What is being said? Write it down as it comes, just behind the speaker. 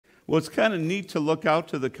Well, it's kind of neat to look out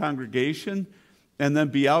to the congregation and then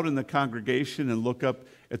be out in the congregation and look up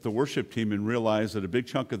at the worship team and realize that a big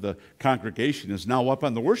chunk of the congregation is now up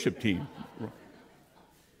on the worship team.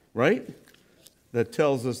 Right? That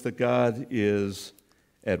tells us that God is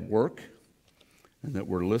at work and that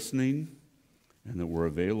we're listening and that we're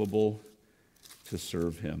available to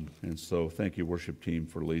serve Him. And so thank you, worship team,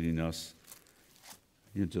 for leading us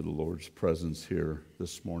into the Lord's presence here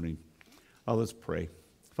this morning. Let's pray.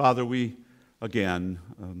 Father, we again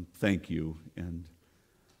thank you and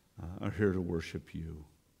are here to worship you.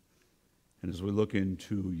 And as we look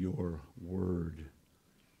into your word,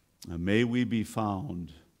 may we be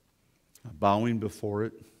found bowing before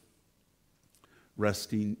it,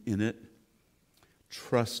 resting in it,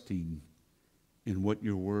 trusting in what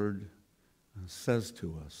your word says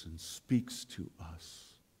to us and speaks to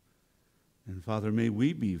us. And Father, may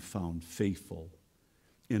we be found faithful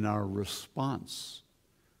in our response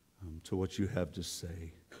to what you have to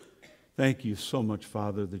say. Thank you so much,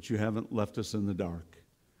 Father, that you haven't left us in the dark,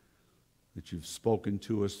 that you've spoken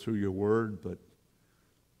to us through your word, but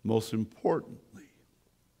most importantly,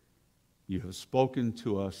 you have spoken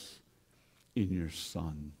to us in your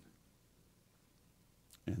Son.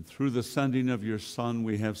 And through the sending of your Son,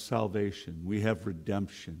 we have salvation, we have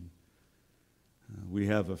redemption, we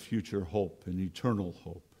have a future hope, an eternal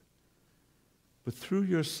hope. But through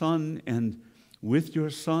your Son and with your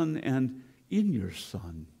Son and in your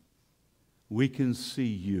Son, we can see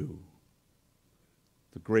you.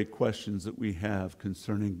 The great questions that we have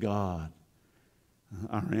concerning God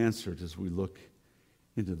are answered as we look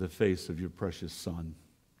into the face of your precious Son.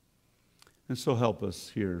 And so help us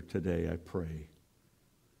here today, I pray,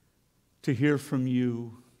 to hear from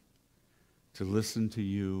you, to listen to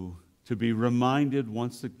you, to be reminded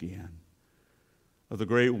once again of the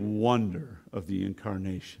great wonder of the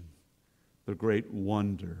incarnation, the great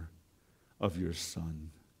wonder of your Son,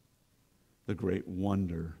 the great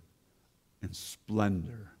wonder and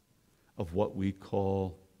splendor of what we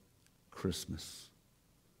call Christmas.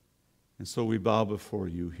 And so we bow before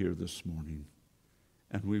you here this morning,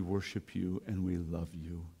 and we worship you, and we love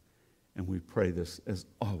you, and we pray this as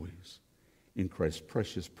always in Christ's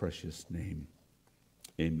precious, precious name.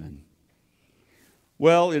 Amen.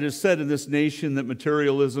 Well, it is said in this nation that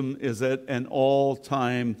materialism is at an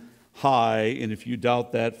all-time high, and if you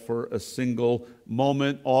doubt that for a single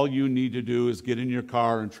moment, all you need to do is get in your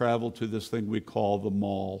car and travel to this thing we call the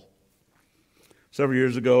mall. Several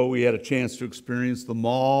years ago, we had a chance to experience the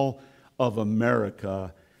Mall of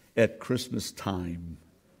America at Christmas time.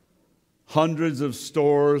 Hundreds of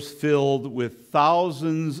stores filled with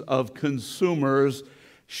thousands of consumers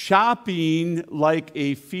shopping like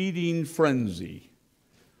a feeding frenzy.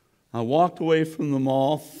 I walked away from the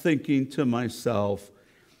mall thinking to myself,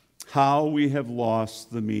 how we have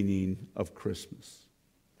lost the meaning of Christmas.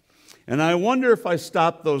 And I wonder if I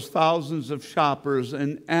stopped those thousands of shoppers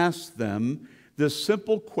and asked them this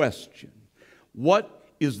simple question: what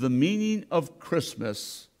is the meaning of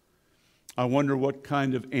Christmas? I wonder what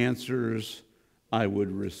kind of answers I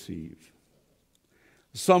would receive.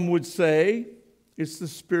 Some would say it's the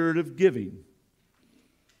spirit of giving.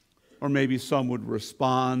 Or maybe some would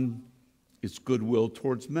respond, it's goodwill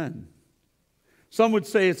towards men. Some would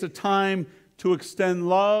say it's a time to extend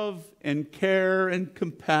love and care and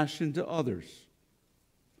compassion to others.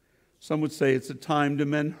 Some would say it's a time to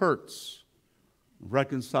mend hurts,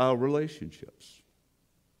 reconcile relationships.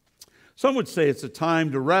 Some would say it's a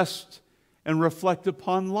time to rest and reflect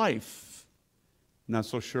upon life. Not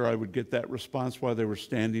so sure I would get that response while they were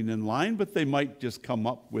standing in line, but they might just come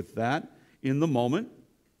up with that in the moment.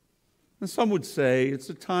 And some would say it's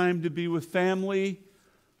a time to be with family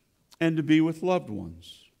and to be with loved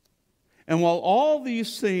ones. And while all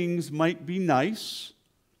these things might be nice,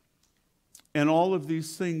 and all of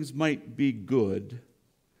these things might be good,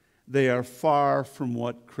 they are far from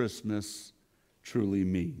what Christmas truly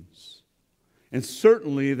means. And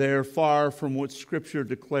certainly they are far from what Scripture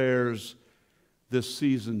declares this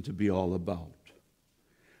season to be all about.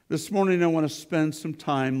 This morning I want to spend some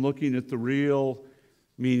time looking at the real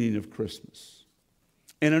meaning of Christmas.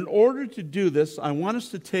 And in order to do this, I want us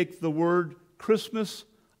to take the word Christmas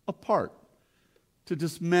apart, to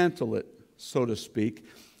dismantle it, so to speak,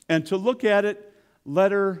 and to look at it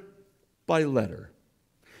letter by letter.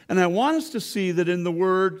 And I want us to see that in the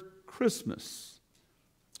word Christmas,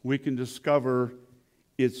 we can discover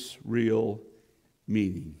its real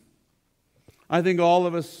meaning. I think all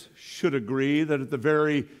of us should agree that at the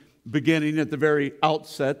very beginning, at the very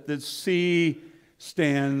outset, that C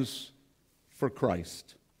stands for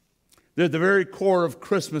Christ. That at the very core of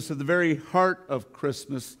Christmas, at the very heart of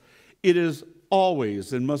Christmas, it is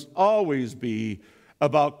always and must always be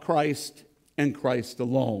about Christ and Christ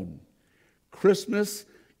alone. Christmas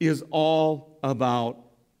is all about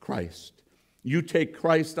Christ. You take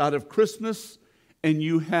Christ out of Christmas and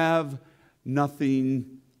you have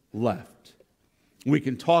nothing left. We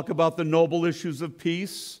can talk about the noble issues of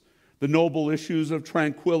peace, the noble issues of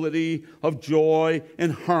tranquility, of joy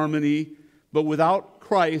and harmony, but without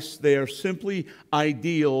Christ, they are simply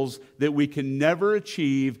ideals that we can never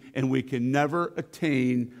achieve and we can never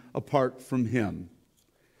attain apart from Him.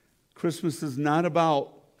 Christmas is not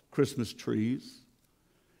about Christmas trees.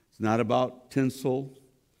 It's not about tinsel.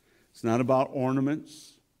 It's not about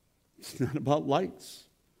ornaments. It's not about lights.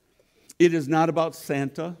 It is not about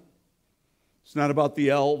Santa. It's not about the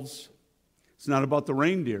elves. It's not about the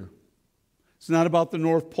reindeer. It's not about the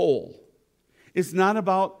North Pole. It's not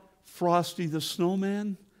about Frosty the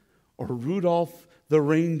Snowman or Rudolph the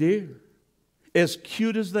reindeer, as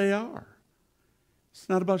cute as they are. It's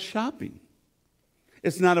not about shopping.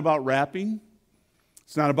 It's not about wrapping.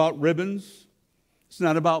 It's not about ribbons. It's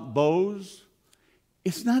not about bows.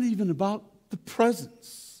 It's not even about the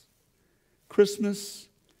presents. Christmas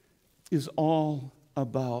is all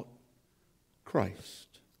about Christ.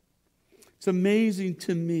 It's amazing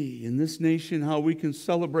to me in this nation how we can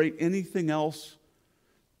celebrate anything else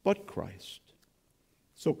but Christ.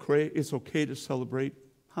 It's okay to celebrate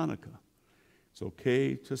Hanukkah. It's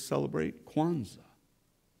okay to celebrate Kwanzaa.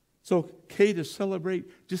 It's okay to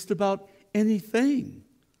celebrate just about anything.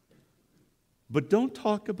 But don't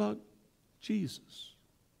talk about Jesus.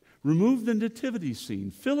 Remove the nativity scene.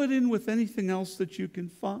 Fill it in with anything else that you can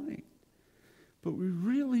find. But we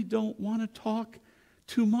really don't want to talk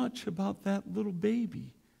too much about that little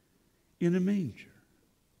baby in a manger.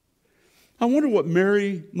 I wonder what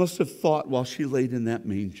Mary must have thought while she laid in that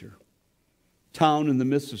manger. Town in the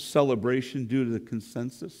midst of celebration due to the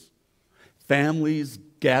consensus. Families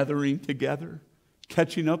gathering together,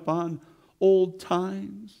 catching up on old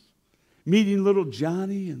times. Meeting little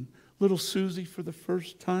Johnny and little Susie for the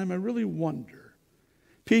first time. I really wonder.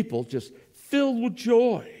 People just filled with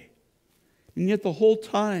joy. And yet the whole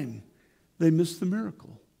time they missed the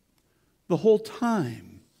miracle. The whole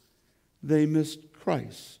time they missed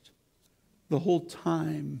Christ. The whole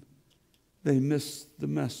time they missed the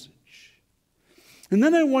message. And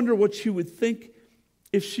then I wonder what she would think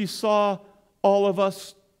if she saw all of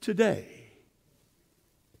us today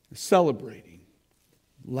celebrating,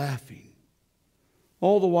 laughing,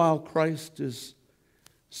 all the while Christ is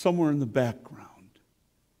somewhere in the background,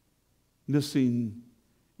 missing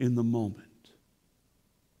in the moment.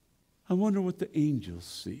 I wonder what the angels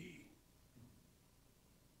see.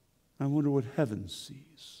 I wonder what heaven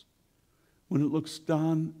sees when it looks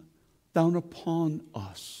down upon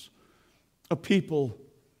us, a people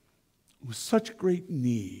with such great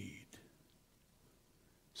need,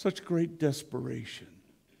 such great desperation,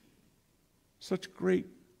 such great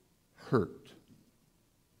hurt,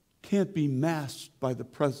 can't be masked by the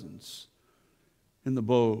presents and the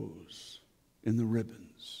bows and the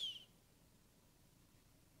ribbons.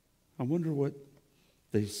 I wonder what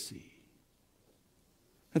they see.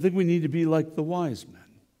 I think we need to be like the wise men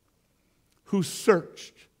who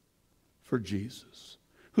searched for Jesus,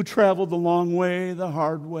 who traveled the long way, the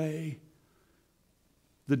hard way,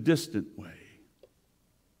 the distant way.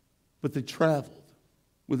 But they traveled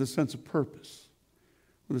with a sense of purpose,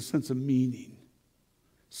 with a sense of meaning,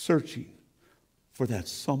 searching for that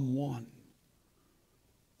someone,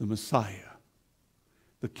 the Messiah,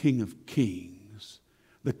 the King of Kings,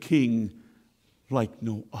 the King like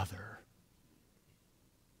no other.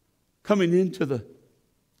 Coming into the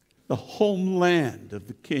homeland of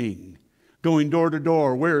the King, going door to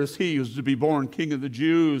door. Where is he who is to be born King of the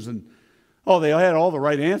Jews? And they had all the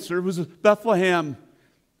right answer. It was Bethlehem.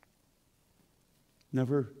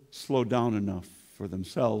 Never slowed down enough for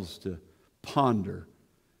themselves to ponder,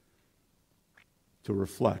 to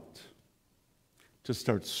reflect, to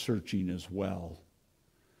start searching as well.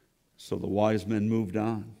 So the wise men moved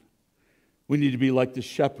on. We need to be like the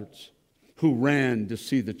shepherds who ran to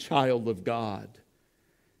see the child of God.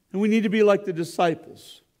 And we need to be like the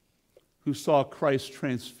disciples who saw Christ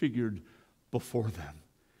transfigured before them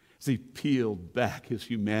as he peeled back his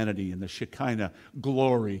humanity and the Shekinah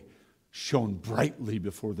glory shone brightly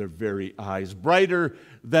before their very eyes, brighter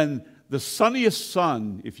than the sunniest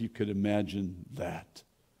sun, if you could imagine that.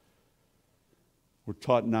 We're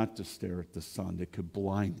taught not to stare at the sun. It could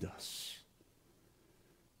blind us.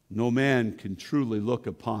 No man can truly look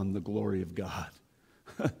upon the glory of God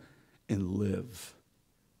and live.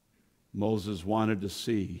 Moses wanted to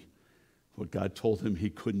see what God told him he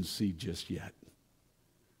couldn't see just yet.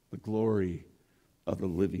 The glory of the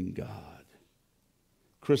living God.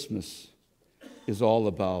 Christmas is all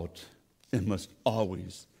about, and must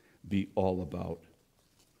always be all about,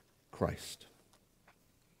 Christ.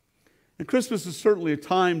 And Christmas is certainly a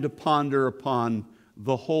time to ponder upon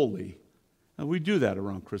the holy. And we do that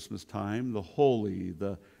around Christmas time, the holy,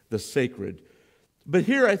 the sacred. But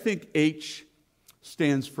here I think H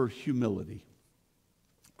stands for humility.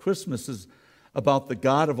 Christmas is about the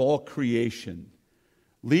God of all creation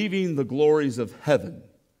leaving the glories of heaven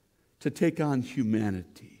to take on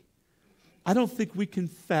humanity. I don't think we can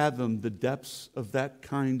fathom the depths of that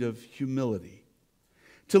kind of humility.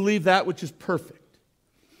 To leave that which is perfect,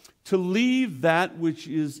 to leave that which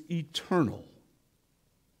is eternal,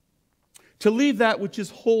 to leave that which is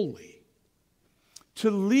holy, to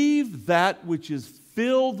leave that which is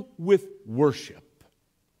filled with worship,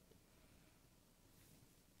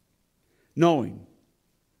 knowing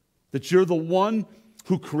that you're the one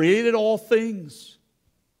who created all things,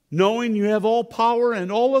 knowing you have all power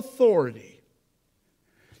and all authority,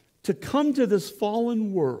 to come to this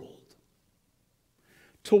fallen world,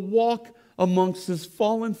 to walk amongst this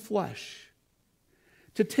fallen flesh,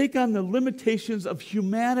 to take on the limitations of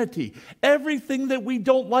humanity, everything that we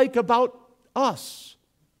don't like about us,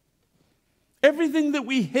 everything that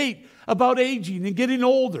we hate about aging and getting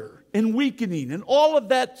older and weakening and all of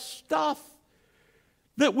that stuff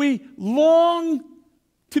that we long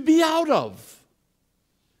to be out of,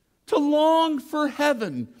 to long for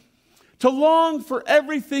heaven, to long for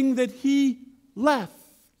everything that He left,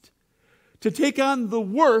 to take on the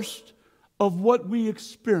worst of what we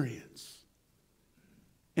experience,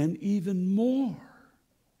 and even more,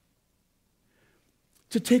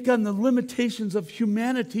 to take on the limitations of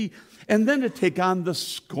humanity, and then to take on the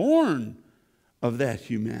scorn of that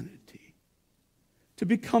humanity, to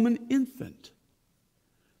become an infant,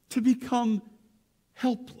 to become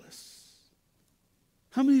helpless.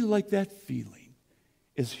 How many like that feeling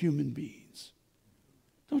as human beings?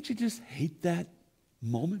 Don't you just hate that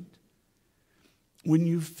moment when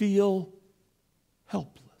you feel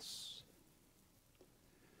helpless,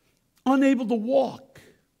 unable to walk,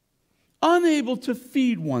 unable to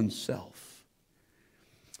feed oneself,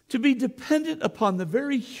 to be dependent upon the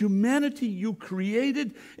very humanity you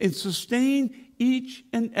created and sustain each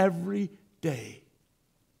and every day?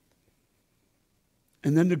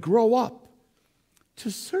 And then to grow up to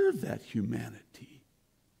serve that humanity,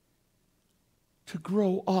 to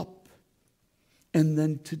grow up and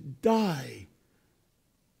then to die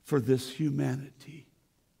for this humanity.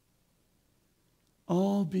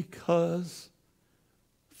 All because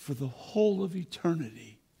for the whole of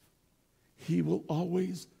eternity, He will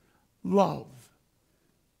always love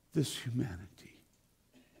this humanity.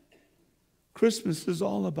 Christmas is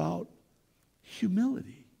all about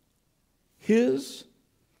humility, His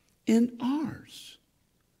and ours.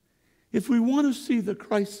 If we want to see the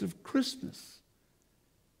Christ of Christmas,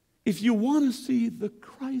 if you want to see the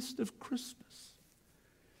Christ of Christmas,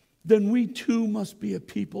 then we too must be a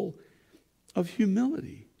people of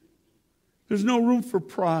humility. There's no room for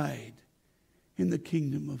pride in the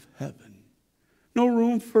kingdom of heaven. No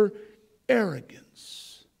room for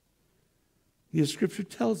arrogance. The Scripture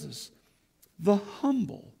tells us the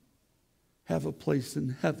humble have a place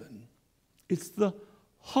in heaven. It's the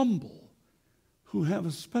humble who have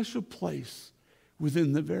a special place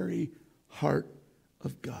within the very heart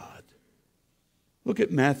of God. Look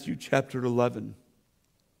at Matthew chapter 11.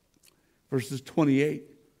 Verses 28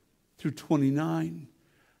 through 29.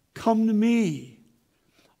 Come to me,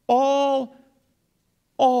 all.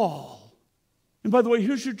 And by the way,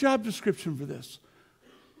 here's your job description for this.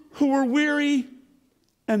 Who are weary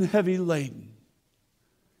and heavy laden,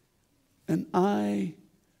 and I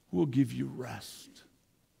will give you rest.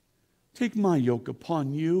 Take my yoke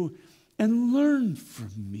upon you and learn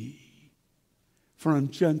from me, for I'm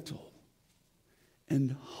gentle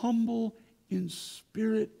and humble in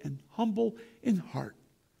spirit and humble in heart,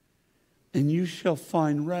 and you shall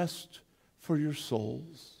find rest for your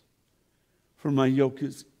souls. For my yoke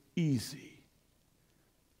is easy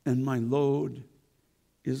and my load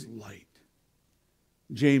is light.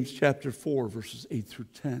 James chapter 4, verses 8 through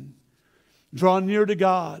 10. Draw near to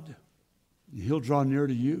God, and He'll draw near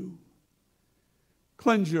to you.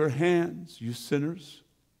 Cleanse your hands, you sinners,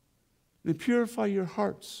 and purify your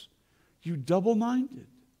hearts, you double-minded.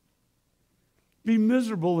 Be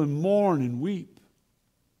miserable and mourn and weep.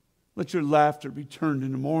 Let your laughter be turned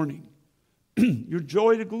into mourning, your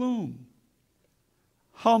joy to gloom.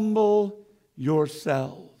 Humble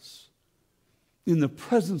yourselves in the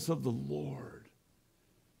presence of the Lord,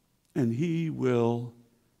 and He will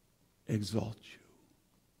exalt you.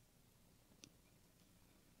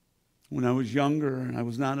 When I was younger and I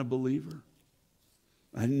was not a believer,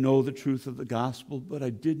 I didn't know the truth of the gospel, but I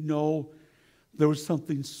did know there was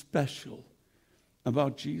something special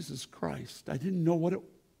about Jesus Christ. I didn't know what it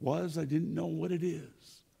was. I didn't know what it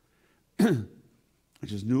is. I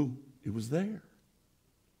just knew it was there.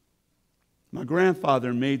 My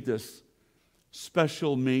grandfather made this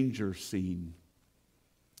special manger scene.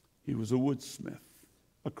 He was a woodsmith,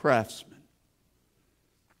 a craftsman.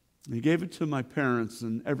 And he gave it to my parents,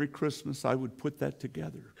 and every Christmas I would put that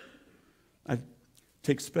together. I'd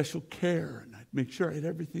take special care, and I'd make sure I had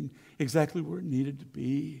everything exactly where it needed to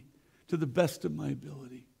be, to the best of my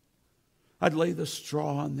ability. I'd lay the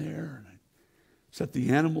straw on there, and I'd set the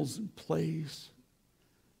animals in place,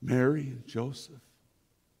 Mary and Joseph.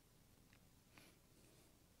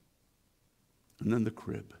 And then the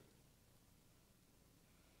crib.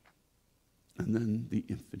 And then the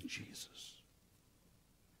infant Jesus.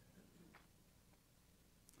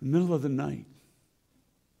 In the middle of the night,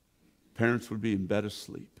 parents would be in bed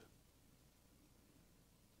asleep.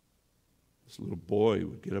 This little boy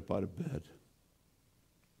would get up out of bed,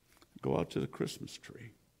 go out to the Christmas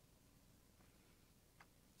tree.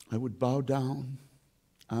 I would bow down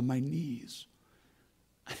on my knees.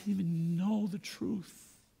 I didn't even know the truth.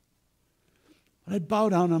 But I'd bow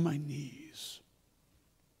down on my knees.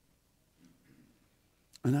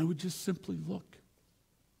 And I would just simply look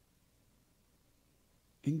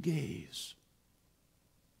and gaze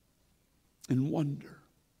and wonder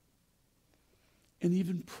and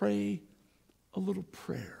even pray a little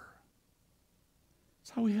prayer.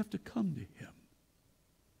 It's how we have to come to Him.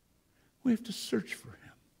 We have to search for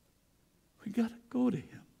Him. We got to go to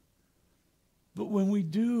Him. But when we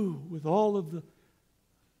do, with all of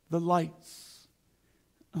the lights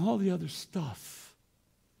and all the other stuff,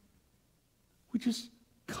 we just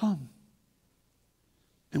come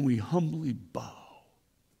and we humbly bow.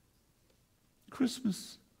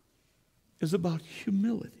 Christmas is about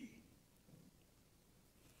humility.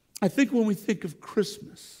 I think when we think of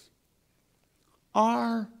Christmas,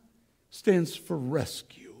 R stands for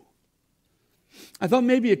rescue. I thought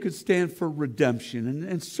maybe it could stand for redemption,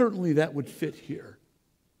 and certainly that would fit here.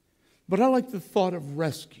 But I like the thought of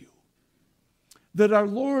rescue. That our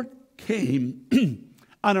Lord came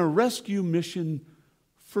on a rescue mission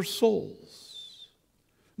for souls.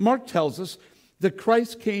 Mark tells us that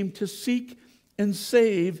Christ came to seek and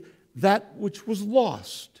save that which was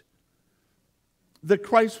lost. That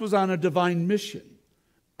Christ was on a divine mission,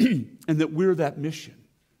 and that we're that mission.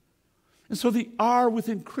 And so the R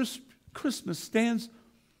within Christmas stands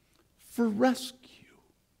for rescue.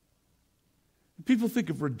 People think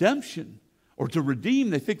of redemption or to redeem.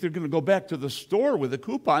 They think they're going to go back to the store with a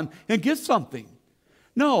coupon and get something.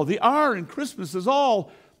 No, the R in Christmas is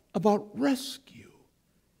all about rescue.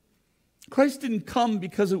 Christ didn't come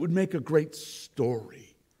because it would make a great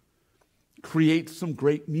story, create some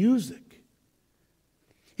great music.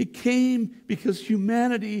 He came because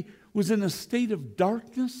humanity was in a state of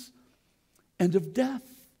darkness and of death,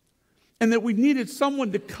 and that we needed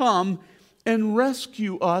someone to come and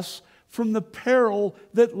rescue us from the peril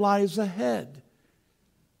that lies ahead.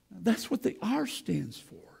 That's what the R stands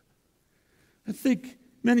for. I think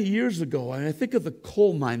many years ago, and I think of the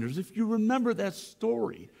coal miners. If you remember that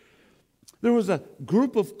story, there was a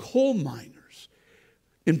group of coal miners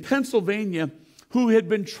in Pennsylvania who had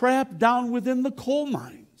been trapped down within the coal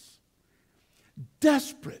mines,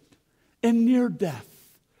 desperate and near death,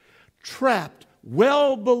 trapped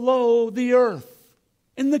well below the earth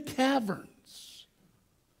in the caverns,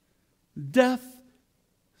 death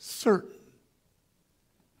certain.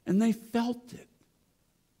 And they felt it,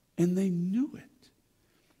 and they knew it.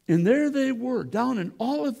 And there they were, down in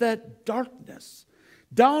all of that darkness,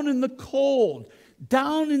 down in the cold,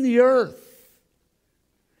 down in the earth.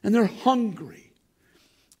 And they're hungry,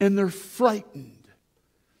 and they're frightened,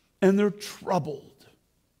 and they're troubled.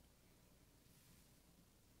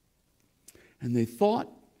 And they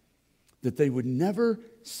thought that they would never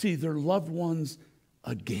see their loved ones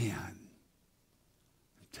again.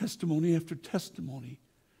 Testimony after testimony.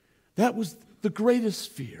 That was the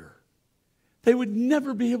greatest fear. They would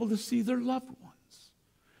never be able to see their loved ones,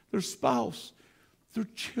 their spouse, their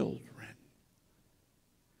children.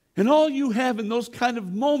 And all you have in those kind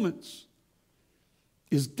of moments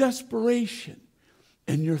is desperation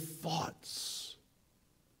and your thoughts.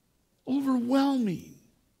 Overwhelming.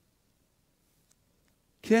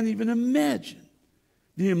 Can't even imagine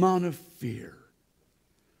the amount of fear.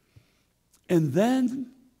 And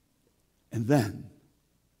then,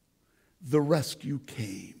 the rescue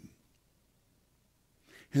came.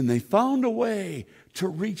 And they found a way to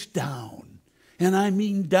reach down, and I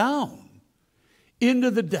mean down,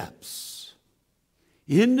 into the depths,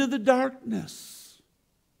 into the darkness,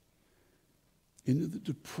 into the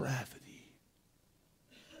depravity,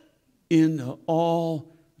 into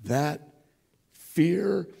all that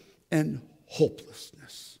fear and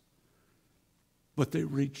hopelessness. But they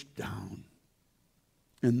reached down,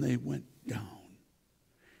 and they went down,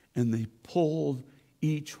 and they pulled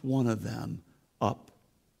each one of them up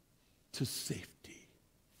to safety.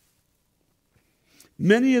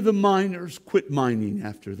 Many of the miners quit mining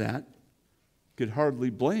after that. Could hardly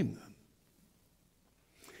blame them.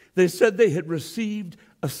 They said they had received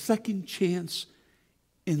a second chance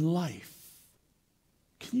in life.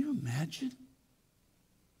 Can you imagine?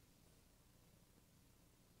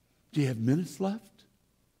 Do you have minutes left?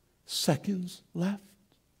 Seconds left?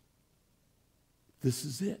 This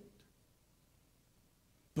is it.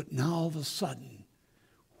 But now all of a sudden,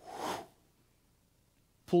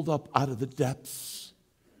 pulled up out of the depths,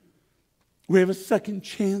 we have a second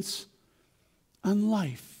chance on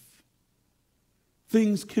life.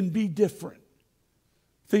 Things can be different.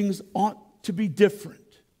 Things ought to be different.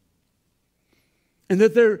 And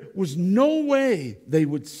that there was no way, they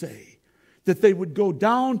would say, that they would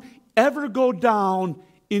ever go down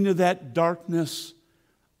into that darkness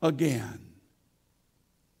again.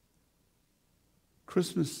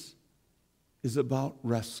 Christmas is about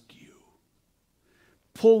rescue.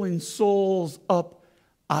 Pulling souls up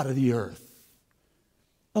out of the earth,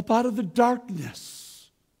 up out of the darkness,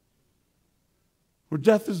 where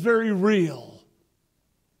death is very real.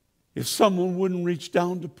 If someone wouldn't reach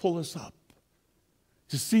down to pull us up,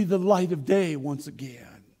 to see the light of day once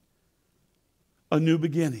again, a new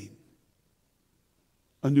beginning,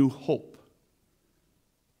 a new hope,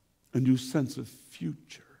 a new sense of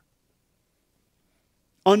future.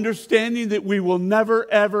 Understanding that we will never,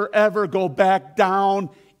 ever, ever go back down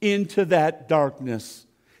into that darkness,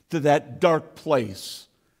 to that dark place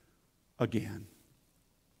again.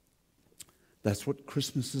 That's what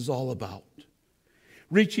Christmas is all about.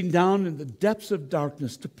 Reaching down in the depths of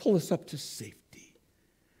darkness to pull us up to safety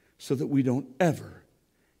so that we don't ever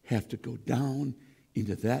have to go down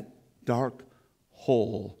into that dark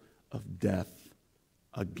hole of death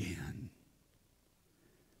again.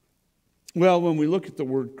 Well, when we look at the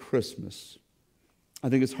word Christmas, I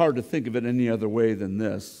think it's hard to think of it any other way than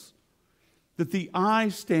this, that the I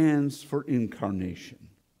stands for incarnation.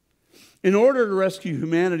 In order to rescue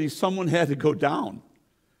humanity, someone had to go down.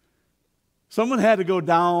 Someone had to go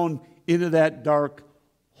down into that dark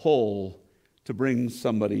hole to bring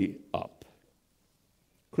somebody up.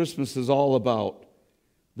 Christmas is all about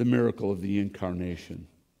the miracle of the incarnation,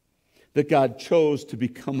 that God chose to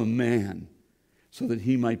become a man so that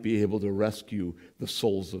he might be able to rescue the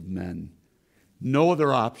souls of men. No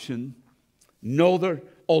other option, no other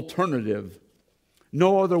alternative,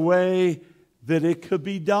 no other way that it could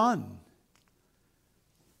be done.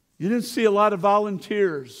 You didn't see a lot of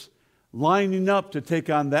volunteers lining up to take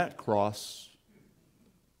on that cross.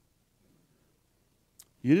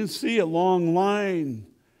 You didn't see a long line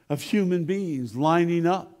of human beings lining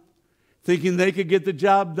up, thinking they could get the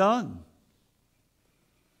job done.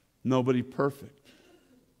 Nobody perfect.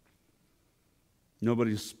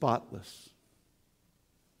 Nobody spotless.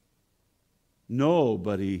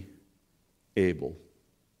 Nobody able.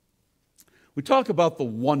 We talk about the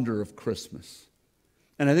wonder of Christmas.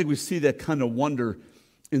 And I think we see that kind of wonder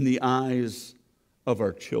in the eyes of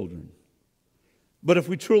our children. But if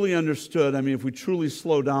we truly understood, if we truly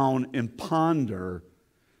slow down and ponder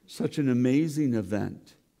such an amazing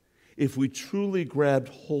event, if we truly grabbed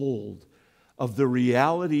hold of the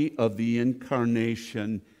reality of the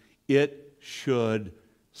incarnation, it should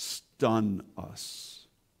stun us.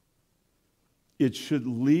 It should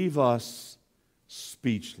leave us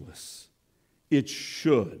speechless. It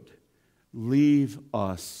should leave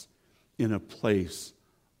us in a place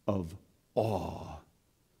of awe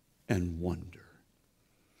and wonder.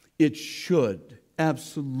 It should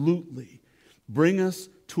absolutely bring us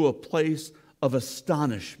to a place of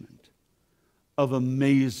astonishment, of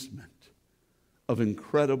amazement, of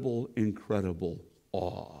incredible, incredible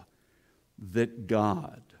awe that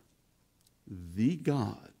God, the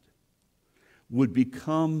God, would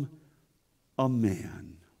become a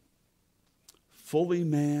man, fully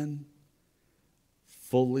man,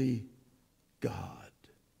 fully God.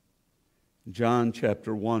 John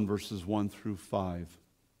chapter 1, verses 1 through 5.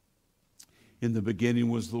 In the beginning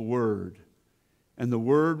was the Word, and the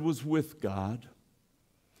Word was with God,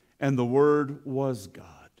 and the Word was God.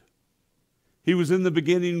 He was in the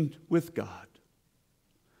beginning with God.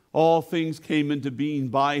 All things came into being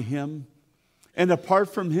by Him, and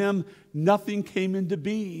apart from Him, nothing came into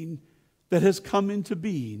being that has come into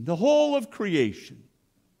being. The whole of creation.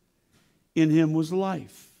 In Him was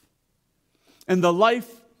life, and the life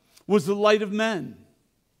was the light of men.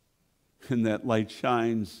 And that light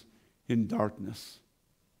shines in darkness.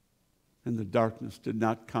 And the darkness did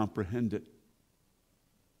not comprehend it.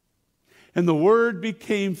 And the Word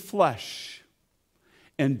became flesh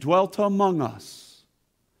and dwelt among us,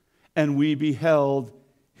 and we beheld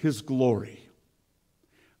His glory.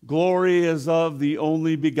 Glory as of the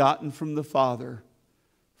only begotten from the Father,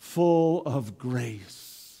 full of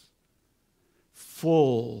grace,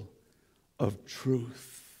 full of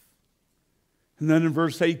truth. And then in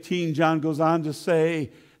verse 18, John goes on to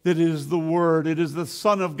say that it is the Word, it is the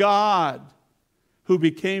Son of God who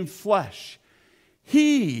became flesh.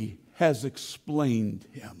 He has explained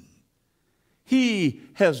Him. He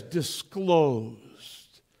has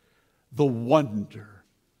disclosed the wonder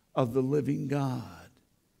of the living God.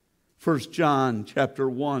 1 John chapter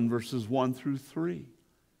 1, verses 1 through 3.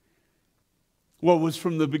 What was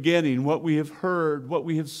from the beginning, what we have heard, what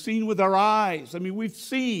we have seen with our eyes. I mean, we've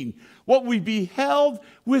seen what we beheld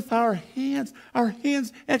with our hands. Our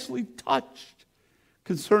hands actually touched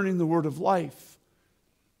concerning the word of life.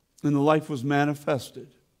 And the life was manifested.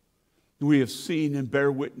 We have seen and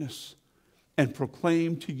bear witness and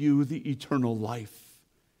proclaim to you the eternal life,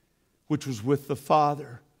 which was with the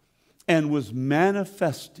Father and was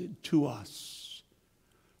manifested to us.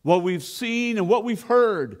 What we've seen and what we've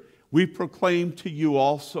heard, we proclaim to you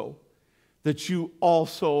also, that you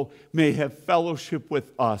also may have fellowship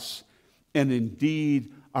with us. And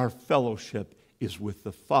indeed, our fellowship is with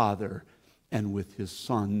the Father and with His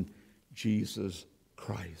Son, Jesus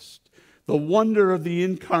Christ. The wonder of the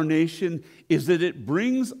incarnation is that it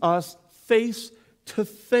brings us face to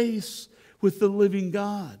face with the living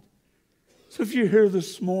God. So if you're here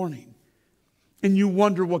this morning and you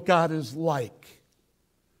wonder what God is like,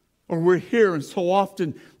 or we're here and so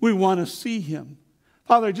often we want to see Him.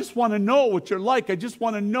 Father, I just want to know what you're like. I just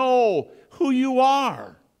want to know who you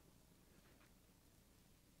are.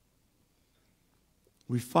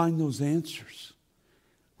 We find those answers.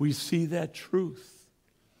 We see that truth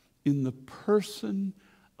in the person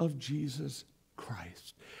of Jesus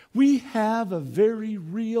Christ. We have a very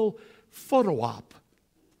real photo op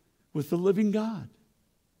with the living God.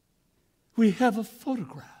 We have a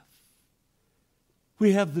photograph.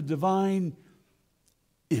 We have the divine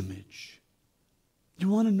image. You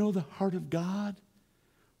want to know the heart of God?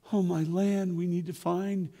 Oh, my land, we need to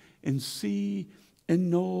find and see and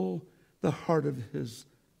know the heart of His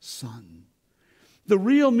Son. The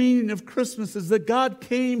real meaning of Christmas is that God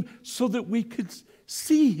came so that we could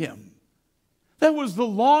see Him. That was the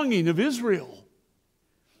longing of Israel,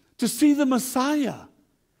 to see the Messiah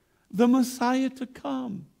to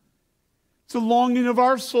come. It's the longing of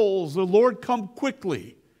our souls. The Lord come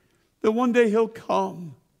quickly, that one day He'll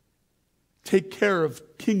come, take care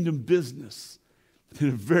of kingdom business in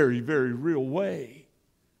a very, very real way.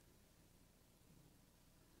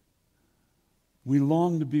 We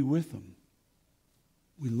long to be with Him.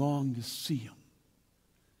 We long to see Him.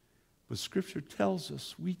 But Scripture tells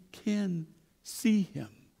us we can see Him,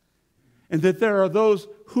 and that there are those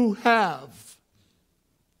who have.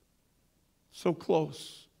 So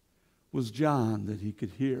close was John that he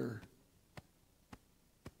could hear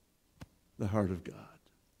the heart of God.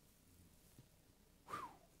 Whew.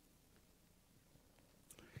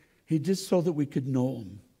 He did so that we could know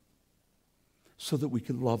Him, so that we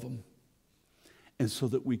could love Him, and so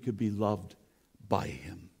that we could be loved by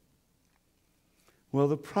Him. Well,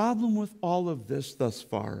 the problem with all of this thus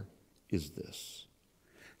far is this.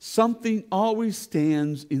 Something always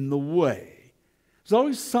stands in the way. There's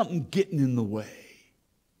always something getting in the way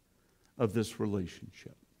of this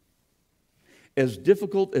relationship. As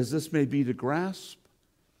difficult as this may be to grasp,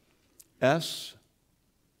 S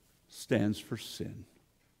stands for sin.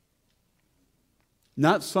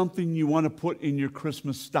 Not something you want to put in your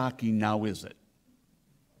Christmas stocking now, is it?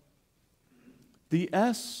 The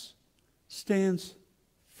S stands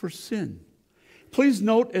for sin. Please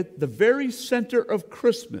note at the very center of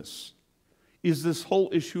Christmas is this whole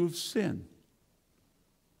issue of sin.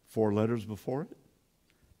 4 letters before it,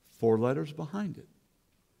 4 letters behind it.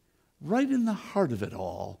 Right in the heart of it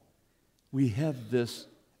all, we have this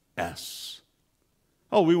S.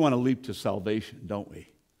 Oh, we want to leap to salvation, don't we?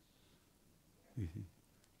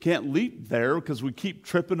 Can't leap there because we keep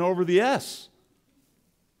tripping over the S.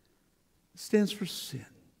 It stands for sin.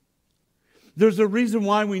 There's a reason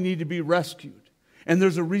why we need to be rescued. And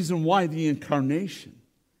there's a reason why the incarnation.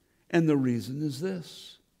 And the reason is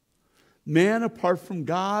this. Man apart from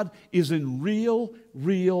God is in real,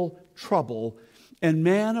 real trouble. And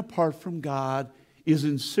man apart from God is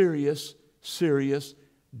in serious, serious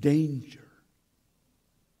danger.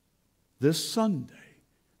 This Sunday,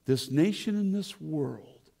 this nation and this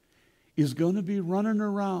world is going to be running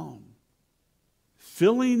around,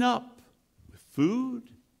 filling up with food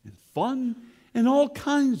and fun and all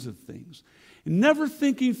kinds of things, and never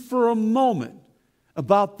thinking for a moment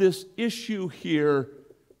about this issue here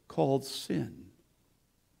called sin.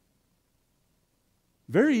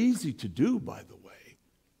 Very easy to do, by the way.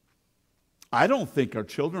 I don't think our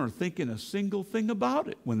children are thinking a single thing about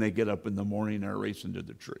it when they get up in the morning and are racing to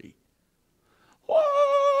the tree.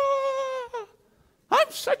 Oh, I'm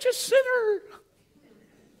such a sinner.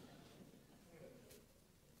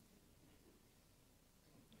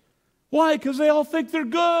 Why? Because they all think they're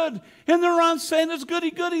good, and they're on Santa's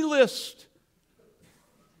goody-goody list.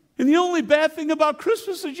 And the only bad thing about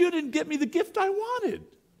Christmas is you didn't get me the gift I wanted,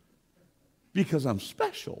 because I'm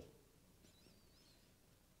special.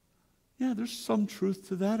 Yeah, there's some truth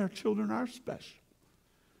to that. Our children are special.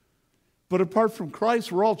 But apart from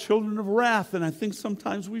Christ, we're all children of wrath, and I think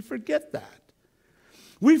sometimes we forget that.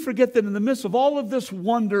 We forget that in the midst of all of this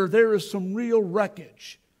wonder, there is some real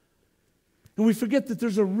wreckage. And we forget that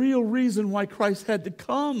there's a real reason why Christ had to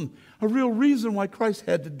come, a real reason why Christ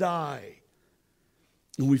had to die.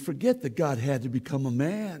 And we forget that God had to become a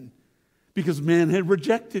man because man had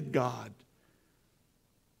rejected God.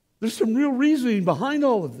 There's some real reasoning behind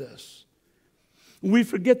all of this. And we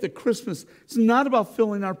forget that Christmas is not about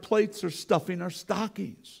filling our plates or stuffing our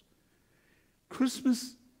stockings.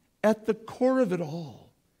 Christmas, at the core of it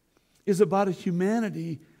all, is about a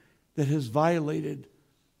humanity that has violated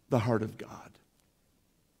the heart of God.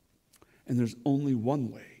 And there's only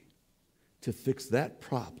one way to fix that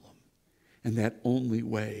problem, and that only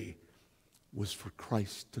way was for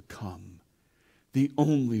Christ to come. The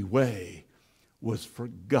only way was for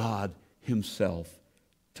God himself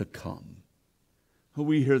to come.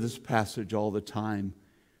 We hear this passage all the time,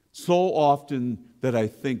 so often that I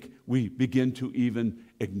think we begin to even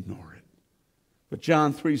ignore it. But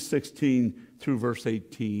John 3:16 through verse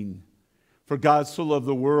 18, for God so loved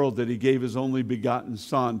the world that he gave his only begotten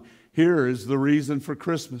Son. Here is the reason for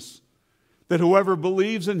Christmas, that whoever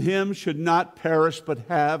believes in him should not perish but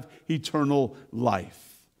have eternal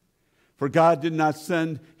life. For God did not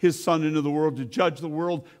send his Son into the world to judge the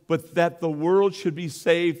world, but that the world should be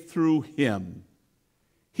saved through him.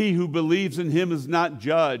 He who believes in him is not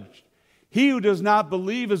judged. He who does not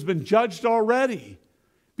believe has been judged already,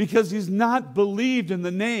 because he's not believed in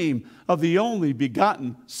the name of the only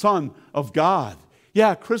begotten Son of God.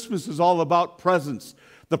 Yeah, Christmas is all about presence.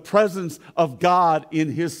 The presence of God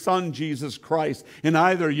in his Son, Jesus Christ. And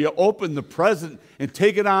either you open the present and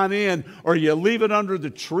take it on in, or you leave it under the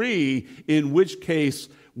tree, in which case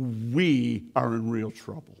we are in real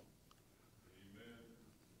trouble. Amen.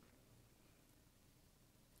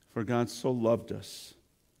 For God so loved us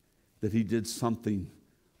that he did something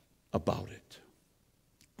about it.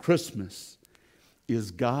 Christmas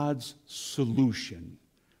is God's solution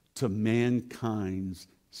to mankind's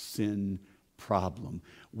sin problem.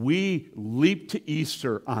 We leap to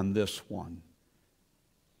Easter on this one.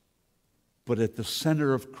 But at the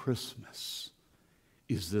center of Christmas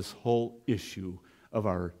is this whole issue of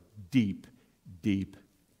our deep, deep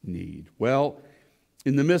need. Well,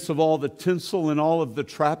 in the midst of all the tinsel and all of the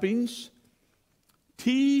trappings,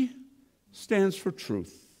 T stands for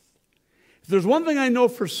truth. If there's one thing I know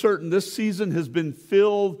for certain, this season has been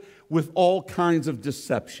filled with all kinds of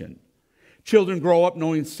deception. Children grow up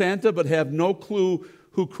knowing Santa but have no clue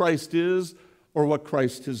who Christ is or what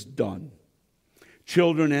Christ has done.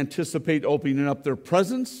 Children anticipate opening up their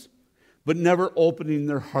presents but never opening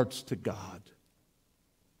their hearts to God.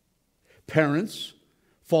 Parents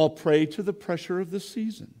fall prey to the pressure of the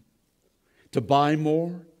season, to buy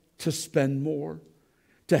more, to spend more,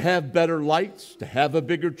 to have better lights, to have a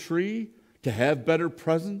bigger tree, to have better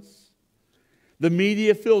presents. The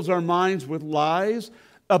media fills our minds with lies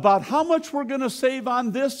about how much we're going to save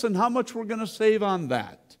on this and how much we're going to save on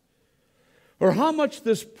that, or how much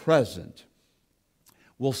this present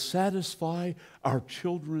will satisfy our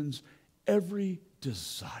children's every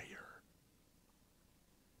desire.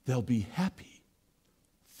 They'll be happy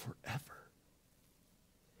forever.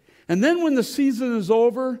 And then when the season is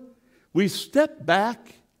over, we step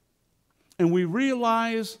back and we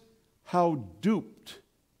realize how duped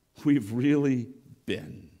we've really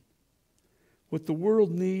been. What the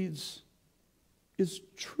world needs is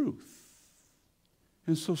truth.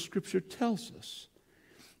 And so Scripture tells us.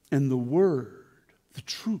 And the Word, the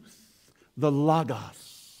truth, the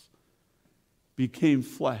Logos, became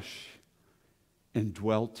flesh and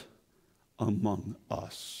dwelt among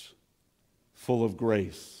us, full of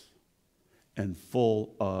grace and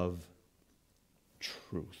full of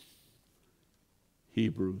truth.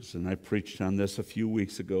 Hebrews, and I preached on this a few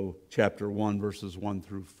weeks ago, chapter 1, verses 1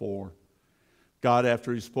 through 4. God,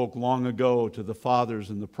 after he spoke long ago to the fathers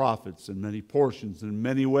and the prophets in many portions, in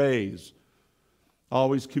many ways,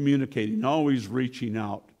 always communicating, always reaching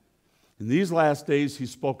out. In these last days,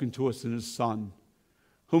 he's spoken to us in his Son,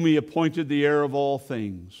 whom he appointed the heir of all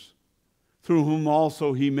things, through whom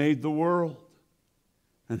also he made the world.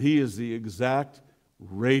 And he is the exact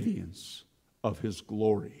radiance of his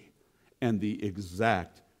glory and the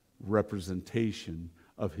exact representation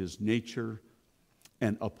of his nature,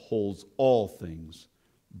 and upholds all things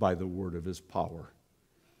by the word of his power.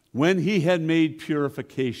 When he had made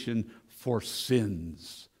purification for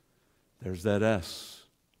sins, there's that S,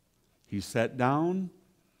 he sat down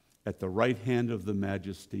at the right hand of the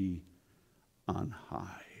Majesty on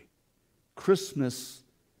high. Christmas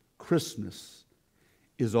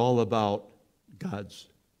is all about God's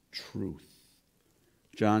truth.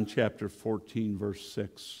 John chapter 14, verse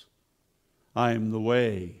 6. I am the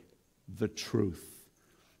way, the truth,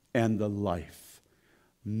 and the life.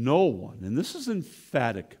 No one, and this is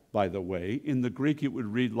emphatic, by the way. In the Greek, it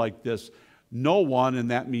would read like this: no one,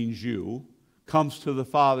 and that means you, comes to the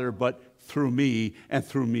Father but through me and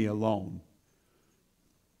through me alone.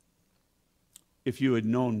 If you had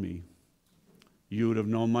known me, you would have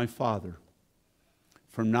known my Father.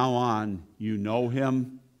 From now on, you know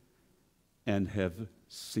him and have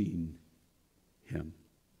seen him.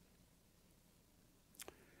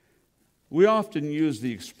 We often use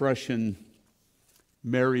the expression,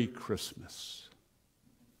 Merry Christmas.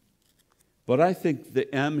 But I think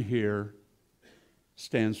the M here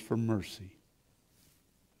stands for mercy.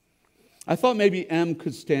 I thought maybe M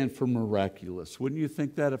could stand for miraculous. Wouldn't you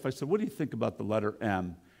think that? If I said, what do you think about the letter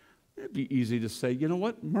M? It'd be easy to say, you know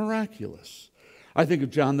what? Miraculous. I think of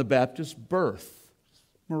John the Baptist's birth.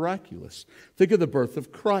 Miraculous. Think of the birth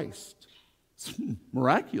of Christ. It's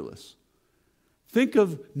miraculous. Think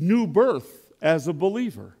of new birth as a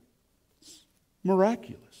believer. It's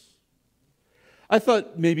miraculous. I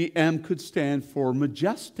thought maybe M could stand for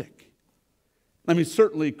majestic. I mean,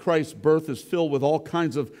 certainly Christ's birth is filled with all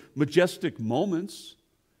kinds of majestic moments.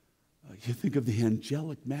 You think of the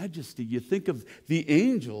angelic majesty. You think of the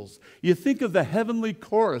angels. You think of the heavenly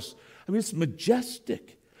chorus. I mean, it's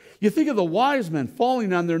majestic. You think of the wise men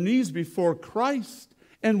falling on their knees before Christ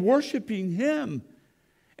and worshiping him.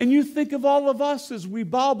 And you think of all of us as we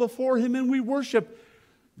bow before him and we worship.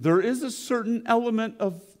 There is a certain element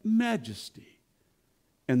of majesty,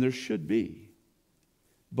 and there should be.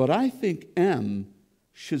 But I think M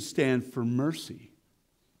should stand for mercy,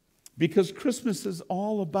 because Christmas is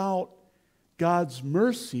all about God's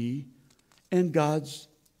mercy and God's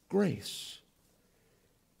grace.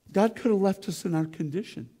 God could have left us in our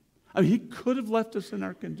condition. I mean, he could have left us in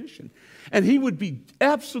our condition, and he would be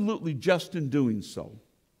absolutely just in doing so.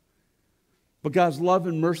 But God's love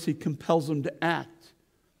and mercy compels him to act.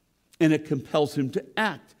 And it compels him to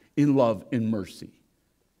act in love and mercy.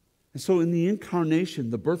 And so in the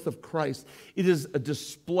incarnation, the birth of Christ, it is a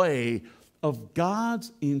display of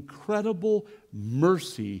God's incredible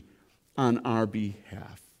mercy on our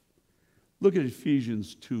behalf. Look at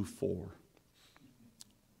Ephesians 2:4.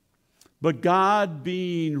 But God,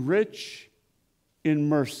 being rich in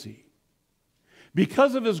mercy,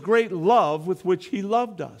 because of his great love with which he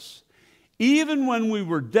loved us, even when we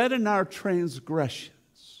were dead in our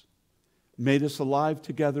transgressions, made us alive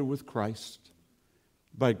together with Christ.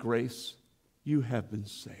 By grace, you have been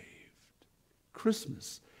saved.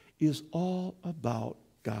 Christmas is all about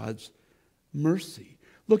God's mercy.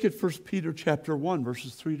 Look at 1 Peter chapter 1,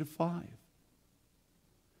 verses 3 to 5.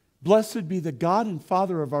 Blessed be the God and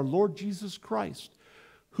Father of our Lord Jesus Christ,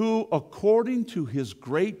 who, according to his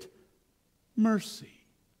great mercy,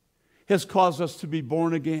 has caused us to be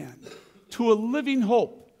born again to a living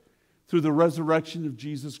hope through the resurrection of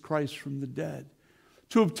Jesus Christ from the dead,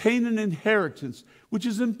 to obtain an inheritance which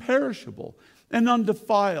is imperishable and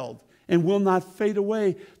undefiled and will not fade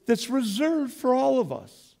away, that's reserved for all of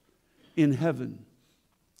us in heaven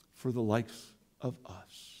for the likes of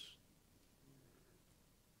us.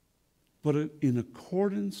 But in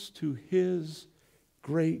accordance to his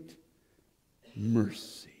great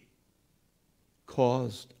mercy,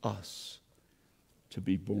 caused us to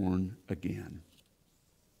be born again.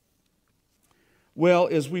 Well,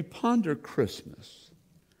 as we ponder Christmas,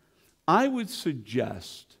 I would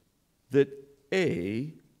suggest that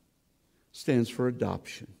A stands for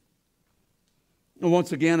adoption. And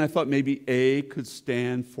once again, I thought maybe A could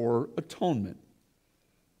stand for atonement.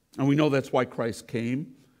 And we know that's why Christ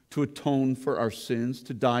came, to atone for our sins,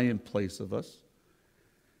 to die in place of us.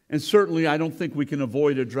 And certainly, I don't think we can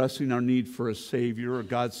avoid addressing our need for a Savior or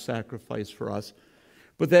God's sacrifice for us.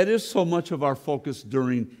 But that is so much of our focus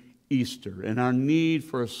during Easter and our need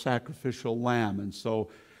for a sacrificial lamb. And so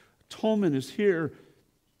atonement is here,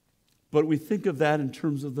 but we think of that in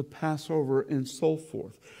terms of the Passover and so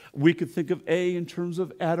forth. We could think of A in terms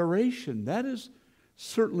of adoration. That is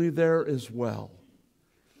certainly there as well.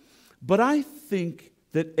 But I think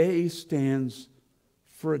that A stands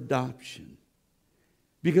for adoption,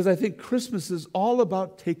 because I think Christmas is all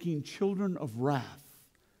about taking children of wrath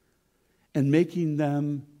and making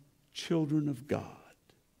them children of God.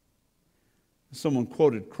 Someone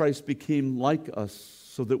quoted, "Christ became like us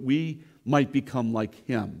so that we might become like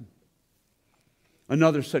him."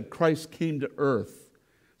 Another said, "Christ came to earth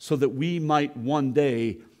so that we might one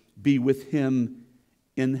day be with him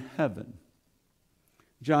in heaven."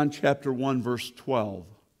 John chapter 1, verse 12.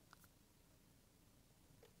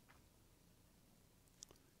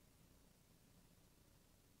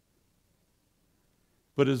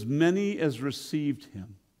 "But as many as received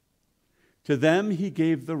him, to them he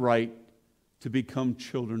gave the right to become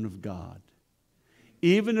children of God,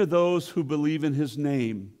 even to those who believe in his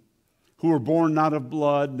name, who were born not of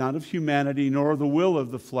blood, not of humanity, nor of the will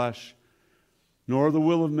of the flesh, nor the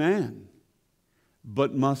will of man,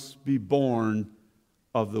 but must be born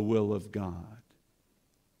of the will of God."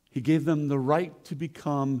 He gave them the right to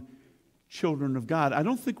become children of God. I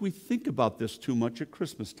don't think we think about this too much at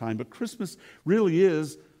Christmas time, but Christmas really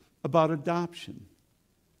is about adoption.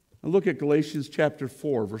 Now look at Galatians chapter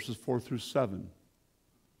 4, verses 4 through 7.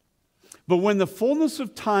 "But when the fullness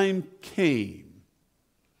of time came,"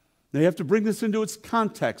 now you have to bring this into its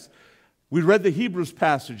context. We read the Hebrews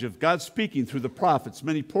passage of God speaking through the prophets,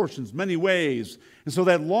 many portions, many ways. And so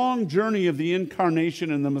that long journey of the incarnation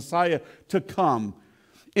and the Messiah to come.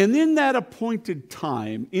 And in that appointed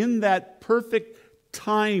time, in that perfect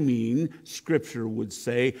timing, Scripture would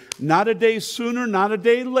say, not a day sooner, not a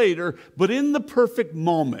day later, but in the perfect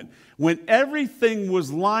moment, when everything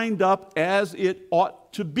was lined up as it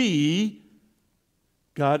ought to be,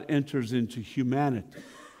 God enters into humanity.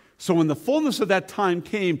 So when the fullness of that time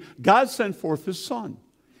came, God sent forth his Son,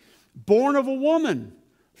 born of a woman,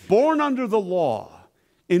 born under the law,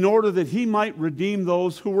 in order that he might redeem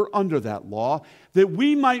those who were under that law, that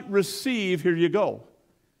we might receive, here you go,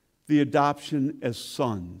 the adoption as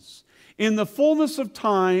sons. In the fullness of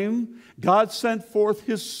time, God sent forth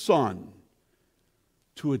his Son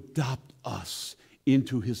to adopt us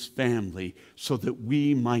into his family so that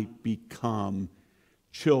we might become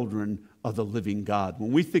children of the living God.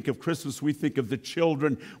 When we think of Christmas, we think of the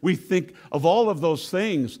children. We think of all of those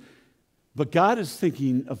things. But God is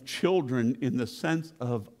thinking of children in the sense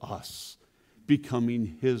of us becoming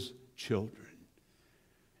his children.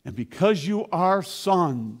 And because you are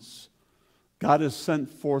sons, God has sent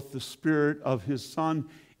forth the Spirit of his Son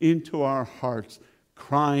into our hearts,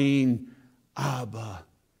 crying, "Abba,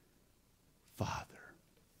 Father."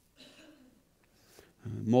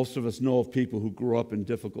 Most of us know of people who grew up in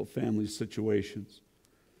difficult family situations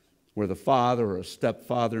where the father or a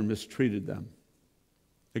stepfather mistreated them,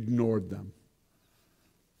 ignored them,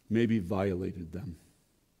 maybe violated them.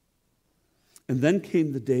 And then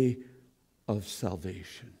came the day of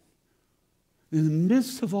salvation. In the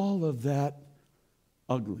midst of all of that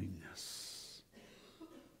ugliness,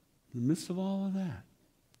 in the midst of all of that,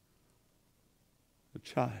 a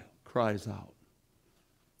child cries out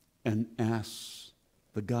and asks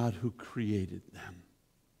the God who created them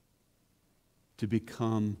to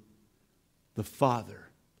become the Father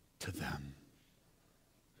to them.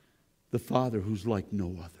 The Father who's like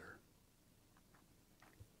no other.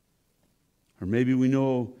 Or maybe we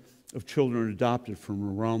know of children adopted from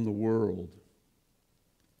around the world,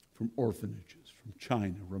 from orphanages, from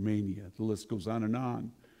China, Romania, the list goes on and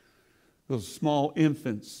on. Those small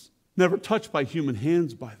infants, never touched by human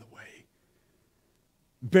hands, by the way,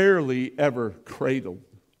 barely ever cradled,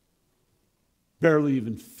 barely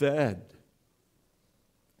even fed.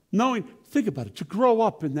 Knowing, think about it, to grow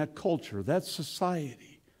up in that culture, that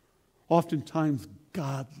society, oftentimes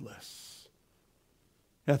godless,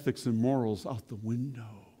 ethics and morals out the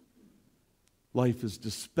window. Life is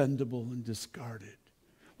dispendable and discarded.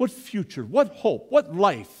 What future, what hope, what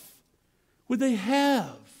life would they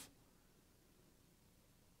have?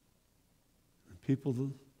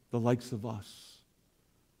 People the likes of us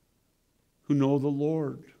who know the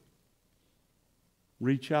Lord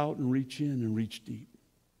reach out and reach in and reach deep.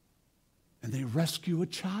 And they rescue a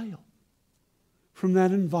child from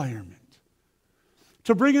that environment,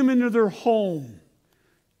 to bring them into their home,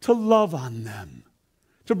 to love on them,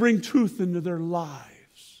 to bring truth into their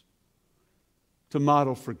lives, to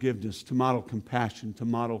model forgiveness, to model compassion, to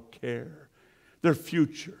model care. Their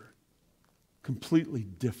future completely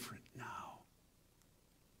different now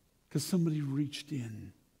because somebody reached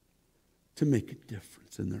in to make a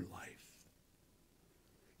difference in their life.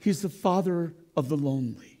 He's the father of the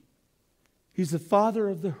lonely. He's the father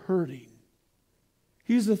of the hurting.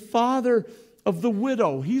 He's the father of the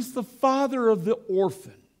widow. He's the father of the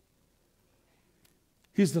orphan.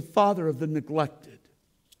 He's the father of the neglected.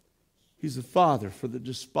 He's the father for the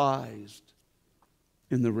despised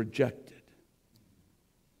and the rejected.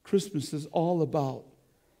 Christmas is all about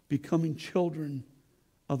becoming children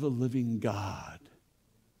of the living God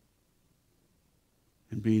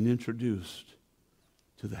and being introduced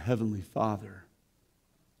to the Heavenly Father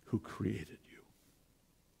who created you.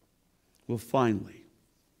 Well, finally,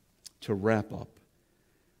 to wrap up,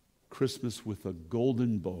 Christmas with a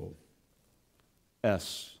golden bow,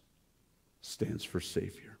 S stands for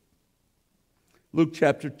Savior. Luke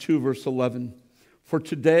chapter 2, verse 11. For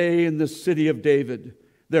today in the city of David,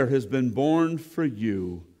 there has been born for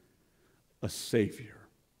you a Savior,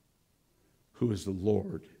 who is the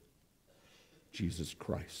Lord Jesus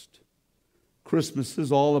Christ. Christmas is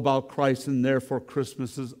all about Christ, and therefore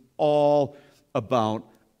Christmas is all about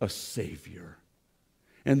a Savior.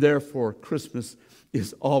 And therefore Christmas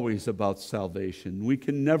is always about salvation. We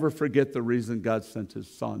can never forget the reason God sent His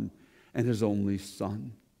Son and His only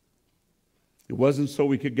Son. It wasn't so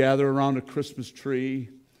we could gather around a Christmas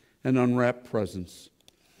tree and unwrap presents.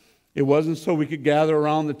 It wasn't so we could gather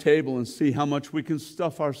around the table and see how much we can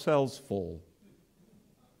stuff ourselves full.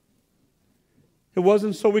 It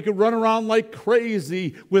wasn't so we could run around like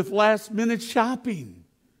crazy with last-minute shopping.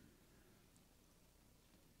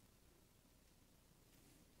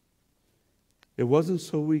 It wasn't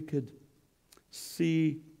so we could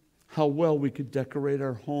see how well we could decorate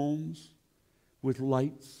our homes with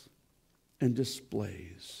lights and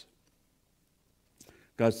displays.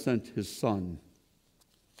 God sent His Son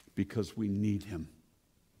because we need Him.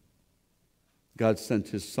 God sent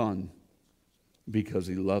His Son because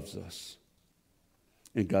He loves us.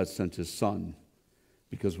 And God sent His Son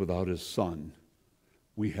because without His Son,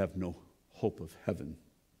 we have no hope of heaven.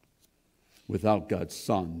 Without God's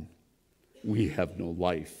Son, we have no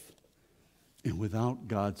life. And without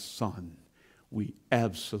God's Son, we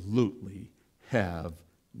absolutely have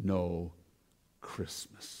no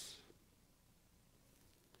Christmas.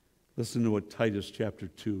 Listen to what Titus chapter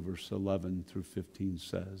 2, verse 11 through 15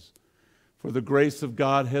 says. For the grace of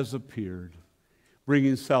God has appeared,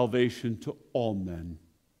 bringing salvation to all men,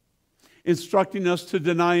 instructing us to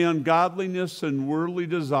deny ungodliness and worldly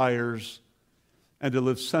desires and to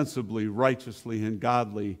live sensibly, righteously, and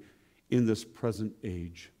godly in this present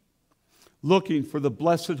age, looking for the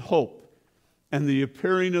blessed hope and the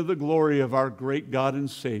appearing of the glory of our great God and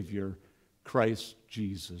Savior, Christ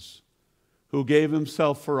Jesus, who gave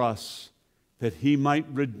Himself for us that He might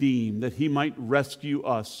redeem, that He might rescue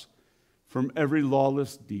us from every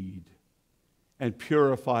lawless deed and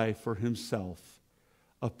purify for Himself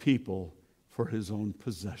a people for His own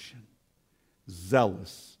possession,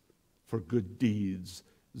 zealous for good deeds,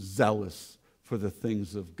 zealous for the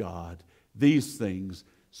things of God. These things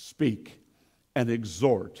speak and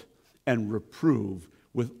exhort and reprove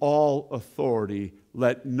with all authority.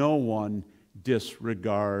 Let no one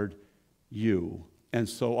disregard you. And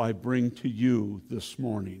so I bring to you this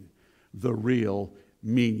morning the real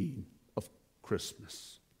meaning of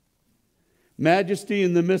Christmas. Majesty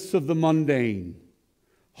in the midst of the mundane,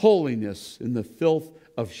 holiness in the filth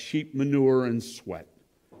of sheep manure and sweat,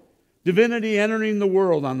 divinity entering the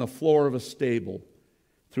world on the floor of a stable,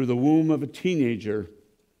 through the womb of a teenager,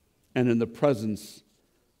 and in the presence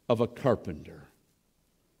of a carpenter.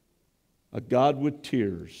 A God with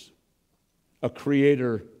tears, a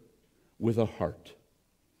creator with a heart.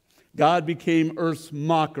 God became earth's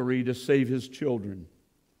mockery to save His children.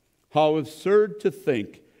 How absurd to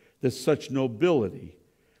think that such nobility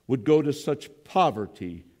would go to such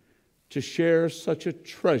poverty to share such a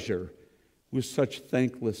treasure with such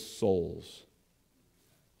thankless souls.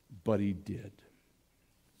 But He did.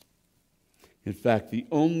 In fact, the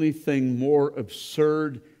only thing more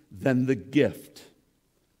absurd than the gift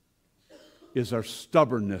is our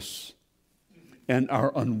stubbornness and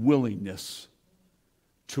our unwillingness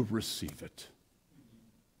to receive it.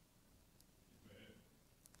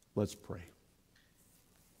 Let's pray.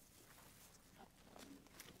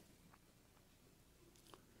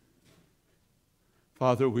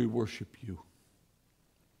 Father, we worship You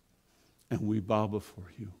and we bow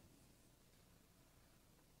before You.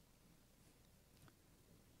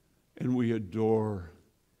 And we adore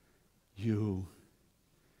You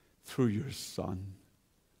through Your Son,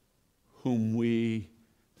 whom we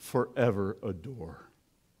forever adore.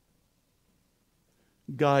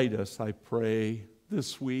 Guide us, I pray,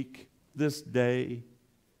 this week, this day.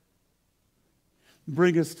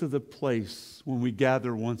 Bring us to the place when we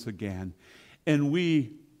gather once again and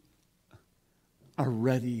we are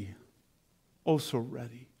ready, oh so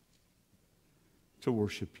ready, to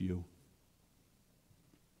worship you.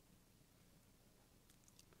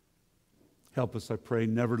 Help us, I pray,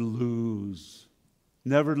 never to lose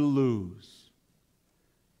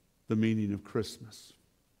the meaning of Christmas,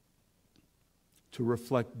 to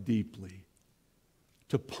reflect deeply,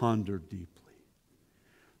 to ponder deeply.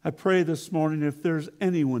 I pray this morning, if there's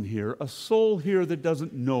anyone here, a soul here that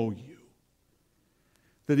doesn't know you,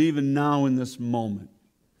 that even now in this moment,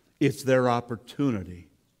 it's their opportunity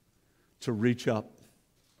to reach up,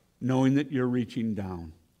 knowing that you're reaching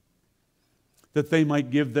down, that they might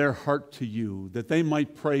give their heart to you, that they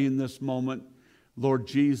might pray in this moment, Lord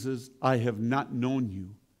Jesus, I have not known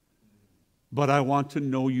you, but I want to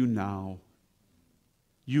know you now.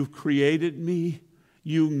 You've created me,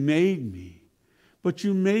 you made me, but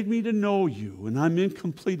you made me to know you, and I'm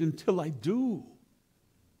incomplete until I do.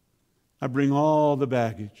 I bring all the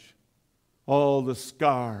baggage, all the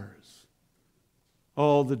scars,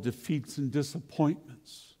 all the defeats and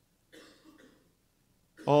disappointments,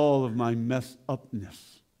 all of my messed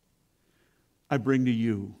upness, I bring to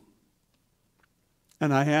you.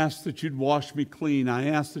 And I ask that you'd wash me clean. I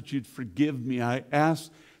ask that you'd forgive me. I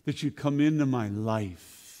ask that you'd come into my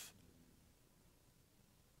life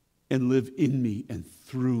and live in me and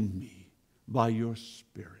through me by your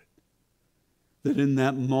Spirit. That in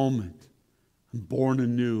that moment, I'm born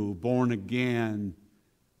anew, born again,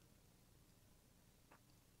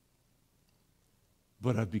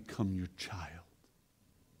 but I've become your child.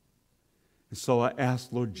 And so I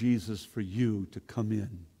ask, Lord Jesus, for you to come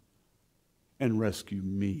in and rescue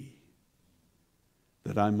me,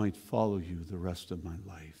 that I might follow you the rest of my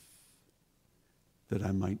life, that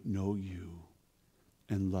I might know you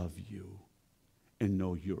and love you and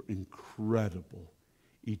know your incredible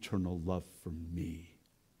eternal love for me.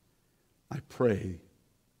 I pray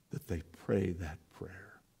that they pray that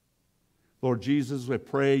prayer. Lord Jesus, I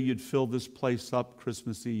pray you'd fill this place up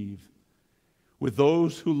Christmas Eve with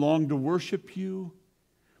those who long to worship you,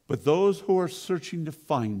 but those who are searching to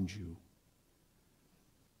find you.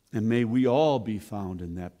 And may we all be found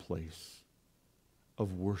in that place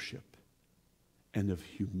of worship and of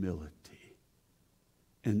humility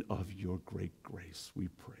and of your great grace, we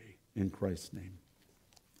pray. In Christ's name,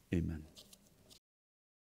 amen.